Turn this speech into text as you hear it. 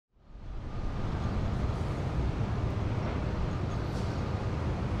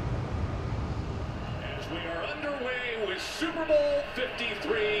underway with Super Bowl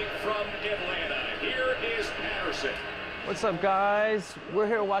 53 from Atlanta. Here is Patterson. What's up, guys? We're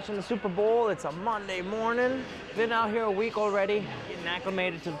here watching the Super Bowl. It's a Monday morning. Been out here a week already, getting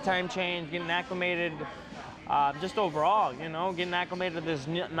acclimated to the time change, getting acclimated just overall, you know, getting acclimated to this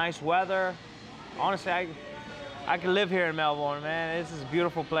nice weather. Honestly, I could live here in Melbourne, man. This is a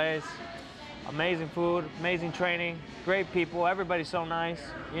beautiful place. Amazing food, amazing training, great people. Everybody's so nice,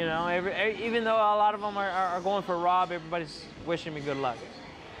 you know. Even though a lot of them are going for Rob, everybody's wishing me good luck.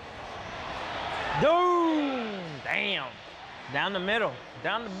 Boom! Damn! Down the middle,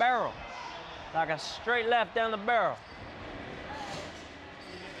 down the barrel. Like a straight left down the barrel.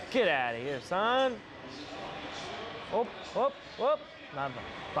 Get out of here, son. Whoop, whoop, whoop.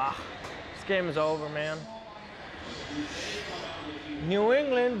 Bah. This game is over, man. New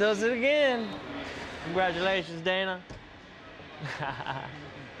England does it again. Congratulations, Dana.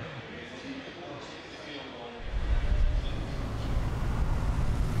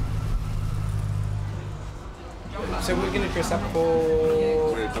 So we're going to dress up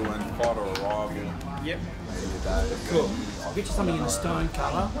for... We're doing Fight or Rob. Yep. Cool. I'll get you something in the stone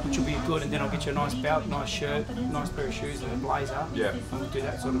colour, which will be good, and then I'll get you a nice belt, nice shirt, nice pair of shoes, and a blazer. Yeah. And we'll do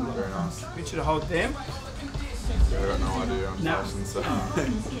that sort of look. Very nice. Get you to hold them. I got no idea. I'm fashion, so I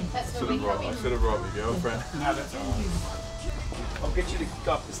should have brought my girlfriend. No, that's all right. I'll get you to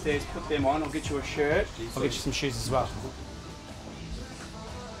go up the stairs, put them on. I'll get you a shirt. I'll get you some shoes as well.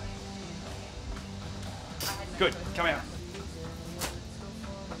 Good. Come out.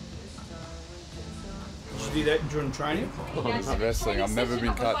 Did you do that during training? Wrestling. I've never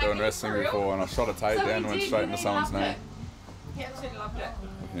been cut doing wrestling before, and I shot a takedown and went straight into someone's knee. He absolutely loved it.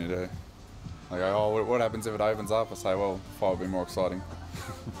 What can you do? They go, oh, what happens if it opens up? I say, well, the fight will be more exciting.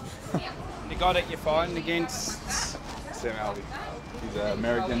 The guy that you're fighting against, Sam Alvey. He's an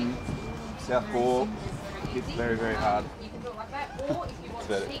American, southpaw, hits very, very hard.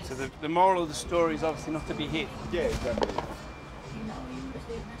 So the moral of the story is obviously not to be hit. Yeah, exactly.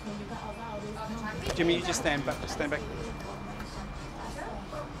 Jimmy, you just stand back. Stand back.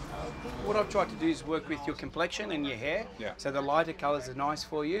 What I've tried to do is work with your complexion and your hair. Yeah. So the lighter colours are nice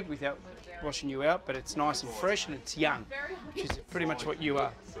for you without washing you out, but it's nice and fresh and it's young, which is pretty much what you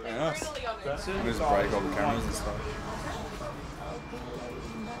are. Very nice. And just break all the cameras and stuff.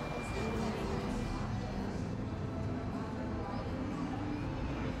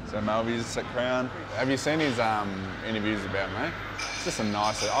 So Melby's at Crown. Have you seen his interviews about me? It's just a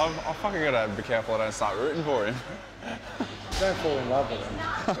nice. I fucking gotta be careful I don't start rooting for him. Don't fall in love with him.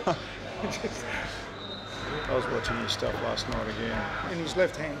 I was watching his stuff last night again, and his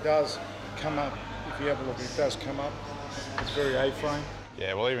left hand does come up. If you have a look, it does come up. It's very A-frame.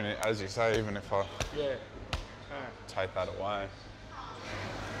 Yeah, well, even as you say, even if I take that away.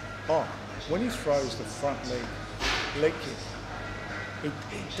 Oh, when he throws the front leg kick,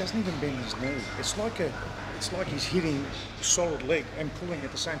 he doesn't even bend his knee. It's like he's hitting solid leg and pulling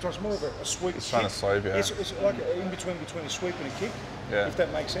at the same time. It's more of a sweep. He's trying to sweep, yeah. It's like in between a sweep and a kick, if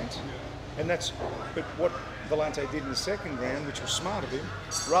that makes sense. And that's, but what Vellante did in the second round, which was smart of him,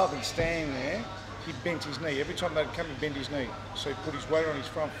 rather than standing there, he bent his knee. Every time they'd come, he bent his knee. So he put his weight on his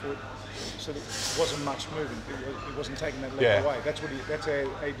front foot, so that it wasn't much moving. He wasn't taking that leg away. That's how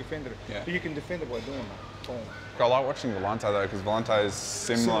he defended it. Yeah. But you can defend it by doing that. Boom. I like watching Vellante though, because Vellante is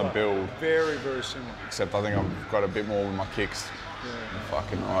similar build. Very, very similar. Except I think I've got a bit more with my kicks. Yeah.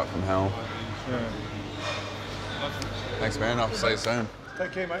 Fucking right from hell. Yeah. Thanks, man. I'll see you soon.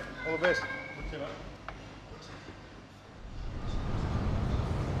 Take care, mate. All the best.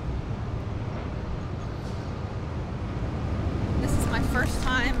 This is my first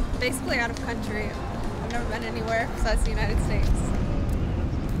time basically out of country. I've never been anywhere besides the United States.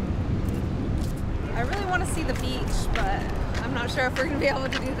 I really want to see the beach, but I'm not sure if we're going to be able to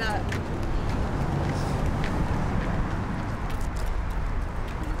do that.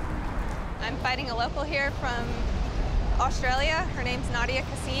 I'm fighting a local here from Australia. Her name's Nadia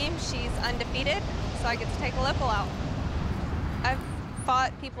Kasim. She's undefeated, so I get to take a local out. I've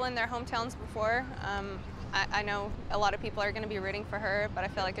fought people in their hometowns before. I know a lot of people are going to be rooting for her, but I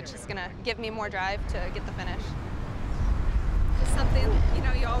feel like it's just going to give me more drive to get the finish. It's something, you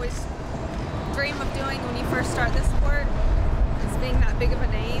know, you always dream of doing when you first start this sport, is being that big of a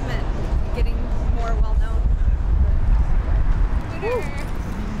name and getting more well known.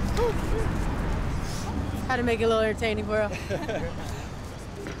 How to make it a little entertaining for her.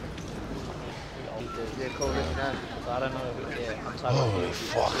 Holy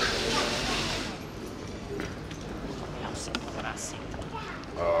fuck.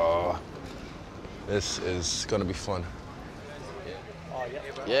 This is gonna be fun.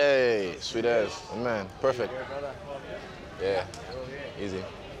 Yay, sweet ass. Oh, man, perfect. Yeah, easy.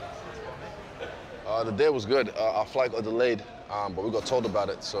 The day was good. Our flight got delayed, but we got told about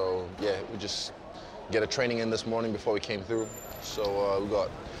it. So yeah, we just get a training in this morning before we came through. So we got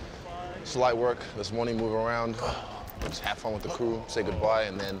slight work this morning, move around, just have fun with the crew, say goodbye,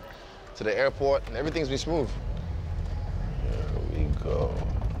 and then to the airport, and everything's been smooth. There we go.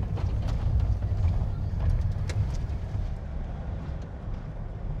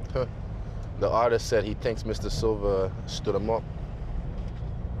 The artist said he thinks Mr. Silva stood him up.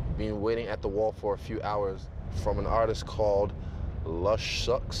 Been waiting at the wall for a few hours from an artist called Lush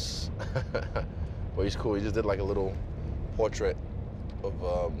Sucks. But he's cool. He just did like a little portrait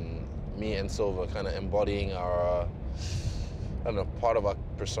of me and Silva, kind of embodying our, I don't know, part of our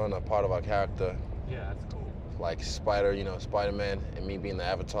persona, part of our character. Yeah, that's cool. Like Spider, you know, Spider-Man, and me being the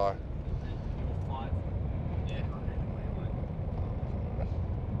Avatar.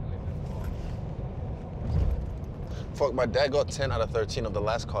 Fuck, my dad got 10 out of 13 of the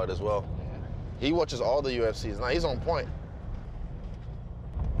last card as well. He watches all the UFCs. Now, he's on point.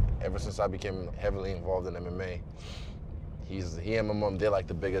 Ever since I became heavily involved in MMA, he and my mom, they're like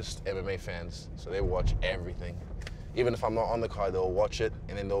the biggest MMA fans, so they watch everything. Even if I'm not on the card, they'll watch it,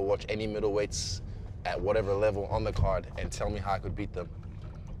 and then they'll watch any middleweights at whatever level on the card and tell me how I could beat them,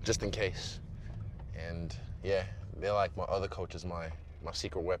 just in case. And yeah, they're like my other coaches, my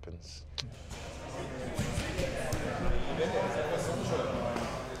secret weapons.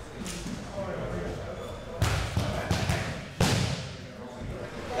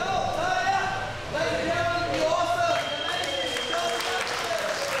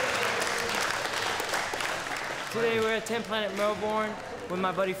 Today we're at 10 Planet Melbourne with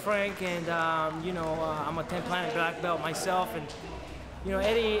my buddy Frank, and you know, I'm a 10 Planet black belt myself, and you know,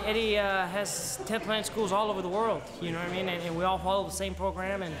 Eddie has 10 Planet schools all over the world, you know what I mean, and we all follow the same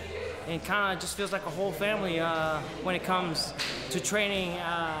program, and kind of just feels like a whole family when it comes to training,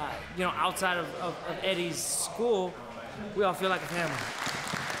 you know, outside of Eddie's school. We all feel like a family.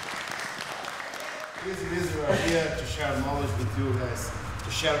 We're here to share knowledge with you guys,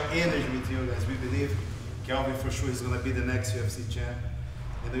 to share energy with you guys. We believe Kelvin for sure is going to be the next UFC champ,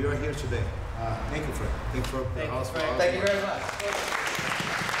 and you're here today. Thank you, Frank. Thank you for the house. Thank you very much.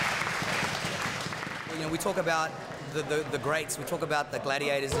 You know, we talk about the greats, we talk about the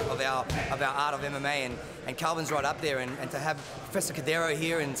gladiators of our art of MMA, and Kelvin's right up there, and to have Professor Cadero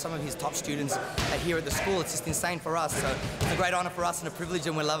here and some of his top students here at the school, it's just insane for us. So it's a great honor for us and a privilege,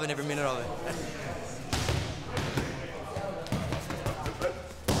 and we're loving every minute of it.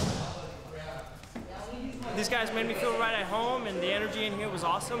 These guys made me feel right at home, and the energy in here was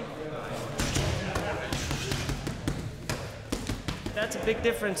awesome. That's a big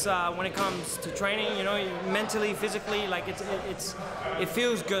difference when it comes to training, you know, mentally, physically, like it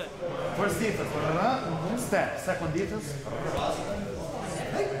feels good. First defense, one step, second defense.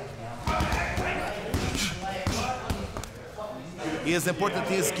 His important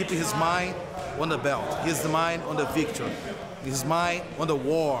thing is keeping his mind on the belt, his mind on the victory, his mind on the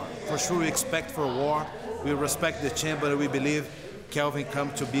war. For sure we expect for a war. We respect the champ, but we believe Kelvin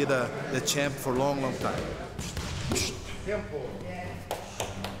come to be the champ for a long, long time. Tempo.